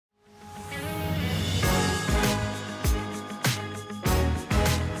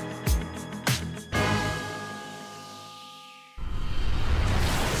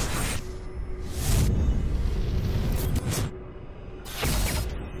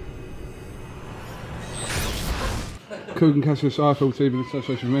KUGAN, CASSIUS, IFL team in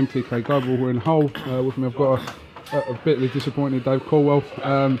association with MTK Global. We're in Hull. With me I've got a bitly disappointed Dave Caldwell.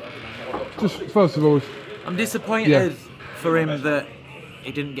 Just first of all, I'm disappointed for him that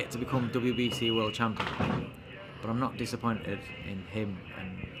he didn't get to become WBC World Champion, but I'm not disappointed in him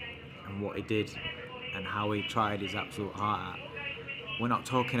and what he did and how he tried his absolute heart out. We're not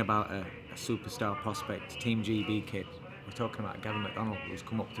talking about a superstar prospect, Team GB kid. We're talking about Gavin McDonnell, who's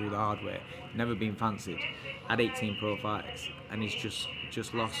come up through the hard way, never been fancied, had 18 pro fights, and he's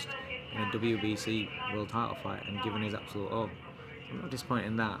just lost in a WBC world title fight and given his absolute all. I'm not disappointed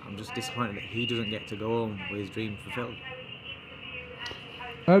in that. I'm just disappointed that he doesn't get to go home with his dream fulfilled.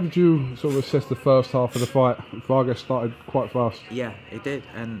 How did you sort of assess the first half of the fight? Vargas started quite fast. Yeah, it did,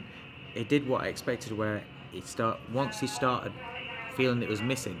 and it did what I expected, where once he started feeling it was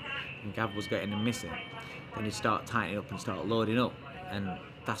missing, and Gav was getting him missing, then he'd start tightening up and start loading up, and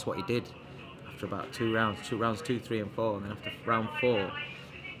that's what he did after about two rounds, 2, 3 and 4, and then after round 4,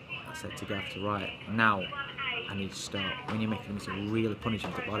 I said to Gav, right, now I need to start, when you're making him miss, really punish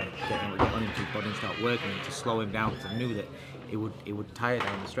him to body, get on him to his body and start working him to slow him down, because I knew that it would tire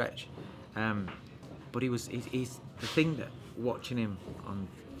down the stretch. But he's the thing that watching him on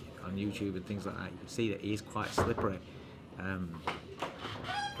YouTube and things like that, you can see that he is quite slippery and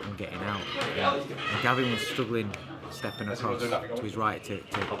getting out. And Gavin was struggling stepping across to his right to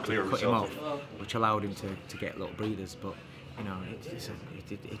cut him off, which allowed him to get little breathers. But you know,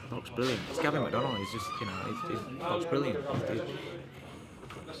 it looks brilliant. It's Gavin McDonnell. He's just, you know, it looks brilliant.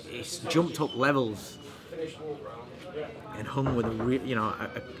 It's jumped up levels and hung with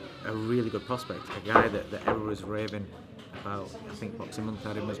a really good prospect, a guy that everyone was raving about. I think Boxing Month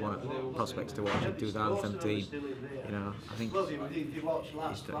had him as one of the prospects to watch in 2017. You know, I think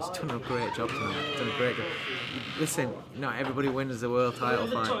he's done a great job tonight. He's done a great job. Listen, not everybody wins the world title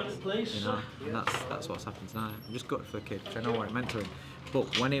fight, you know, and that's what's happened tonight. I'm just gutted for the kid, which I know what it meant to him.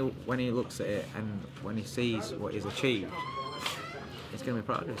 But when he looks at it and when he sees what he's achieved, he's going to be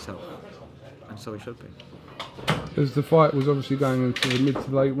proud of himself, and so he should be. As the fight was obviously going into the mid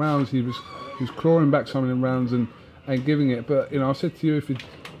to late rounds, he was clawing back some of them rounds and giving it. But you know, I said to you,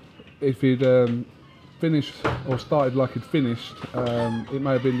 if he'd finished or started like he'd finished, it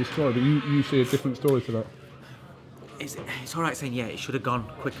may have been destroyed. But you see a different story to that. It's all right saying it should have gone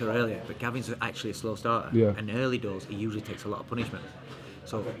quicker earlier, but Gavin's actually a slow starter. Yeah. And early doors, he usually takes a lot of punishment.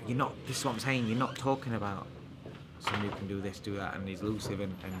 So you're not. This is what I'm saying. You're not talking about somebody who can do this, do that, and he's elusive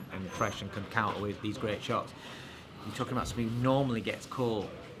and fresh and can counter with these great shots. You're talking about somebody who normally gets caught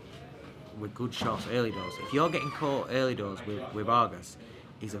with good shots early doors. If you're getting caught early doors with Vargas,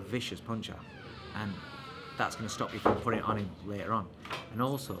 he's a vicious puncher, and that's going to stop you from putting it on him later on. And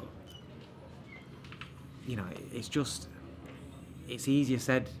also, you know, it's easier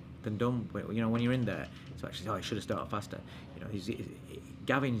said than done. You know, when you're in there, so actually, I should have started faster. You know,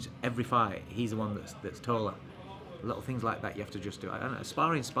 Gavin's every fight, he's the one that's taller. Little things like that you have to just do. I don't know,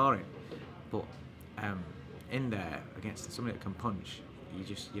 sparring, but in there against somebody that can punch, you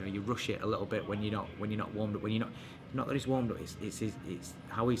just, you know, you rush it a little bit when you're not warmed up. When you're not that he's warmed up, it's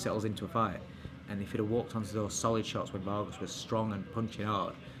how he settles into a fight. And if he'd have walked onto those solid shots when Vargas was strong and punching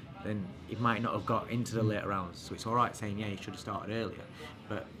hard, then he might not have got into the later rounds. So it's all right saying he should have started earlier,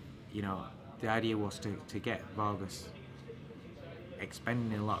 but you know, the idea was to get Vargas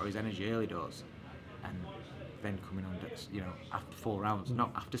expending a lot of his energy early doors, and then coming on, you know, after 4 rounds,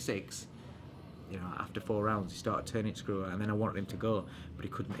 not after 6. You know, after 4 rounds, he started turning screw, and then I wanted him to go, but he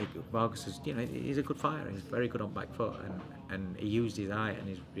couldn't. Vargas is, you know, he's a good fighter. He's very good on back foot, and he used his eye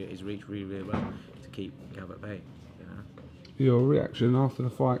and his reach really well to keep Gav at bay. You know. Your reaction after the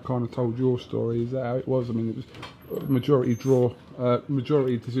fight kind of told your story. Is that how it was? I mean, it was a majority draw,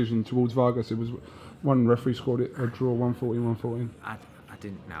 majority decision towards Vargas. It was one referee scored it a draw, 114-114. I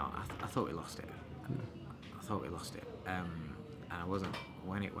didn't know. I thought we lost it. Yeah. I thought we lost it, and I wasn't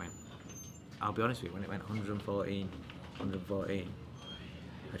when it went. I'll be honest with you, when it went 114,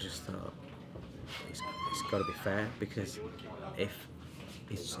 I just thought it's got to be fair, because if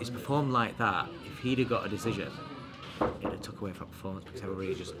it's performed like that, if he'd have got a decision, it'd have took away from performance, because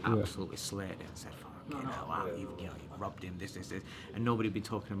everybody just absolutely slayed it and said, "Fucking hell, wow, you've robbed him, this," and nobody would be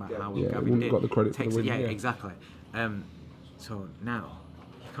talking about how Gavin did. Got the credit for the win. Yeah, exactly. So now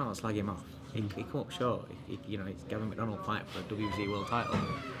you can't slag him off. He come up short. You know, it's Gavin McDonnell fighting for a WBC world title.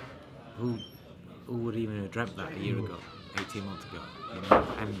 Who would even have dreamt that a year ago, 18 months ago? You know,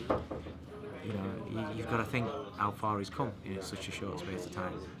 and you know, you've got to think how far he's come in such a short space of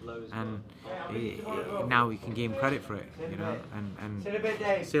time, and now we can give him credit for it. You know, and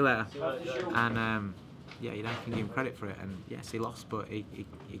see you later. And yeah, you can give him credit for it. And yes, he lost, but he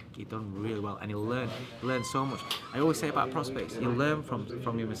done really well, and he'll learn so much. I always say about prospects, you learn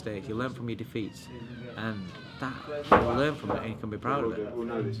from your mistakes, you learn from your defeats, and that you'll learn from it, and you can be proud of it.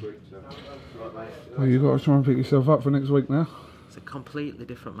 Well, you've got to try and pick yourself up for next week now. It's a completely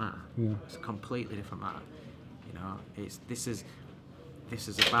different matter. Yeah. It's a completely different matter. You know, this is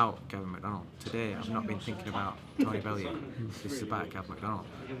about Gavin McDonnell. Today, I've not been thinking about Tony Bellew. This is about Gavin McDonnell.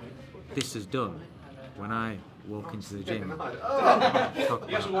 This is done when I walk into the gym. Talk about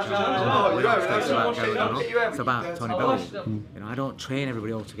Gavin McDonnell. It's about Tony Bellew. You know, I don't train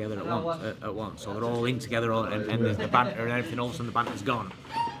everybody all together at once, so they're all in together, and the banter and everything. All of a sudden, the banter's gone.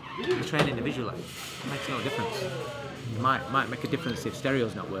 You train individually. It makes no difference. It might make a difference if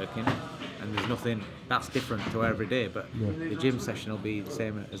stereo's not working, and there's nothing that's different to every day, but the gym session will be the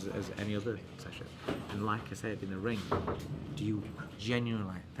same as any other session. And like I said, in the ring, do you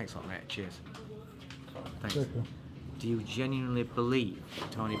genuinely, thanks a lot mate, cheers, thanks, do you genuinely believe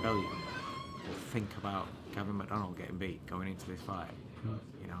Tony Bellew will think about Gavin McDonnell getting beat going into this fight?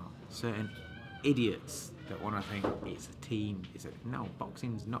 You know, certain idiots that want to think it's a team, no,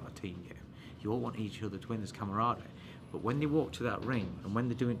 boxing's not a team game. You all want each other to win, there's camaraderie. But when they walk to that ring and when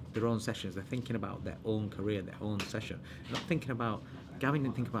they're doing their own sessions, they're thinking about their own career, their own session. They're not thinking about, Gavin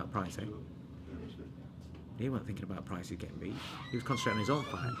didn't think about pricing. He wasn't thinking about prices getting beat. He was concentrating on his own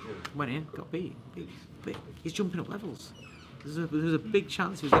fight. Went in, got beat. But he's jumping up levels. There's a big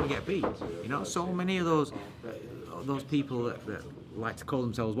chance he was going to get beat. You know, so many of those people that like to call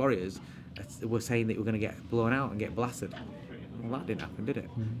themselves warriors were saying that we're going to get blown out and get blasted. Well, that didn't happen, did it?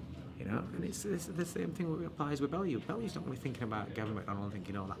 You know, and it's the same thing that applies with Bellew. Bellew's not going to be thinking about Gavin McDonnell and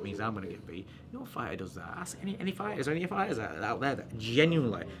thinking, oh, that means I'm going to get beat. No fighter does that. Ask any fighters or any fighters out there that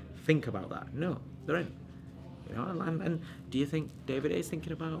genuinely think about that. No, there ain't. You know, and do you think David is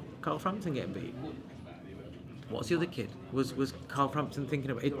thinking about Carl Frampton getting beat? What's the other kid? Was Carl Frampton thinking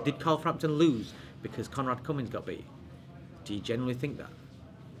about it? Did Carl Frampton lose because Conrad Cummins got beat? Do you genuinely think that?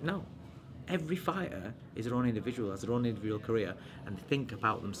 No. Every fighter is their own individual, has their own individual career, and think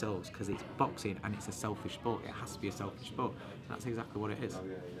about themselves, because it's boxing and it's a selfish sport. It has to be a selfish sport. That's exactly what it is.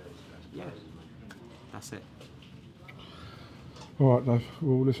 Yeah, that's it. All right, Dave.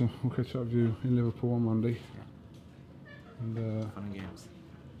 Well, listen, we'll catch up with you in Liverpool on Monday. Yeah. And, fun and games.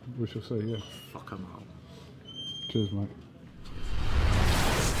 We shall see. Yeah. Fuck 'em all. Cheers, mate.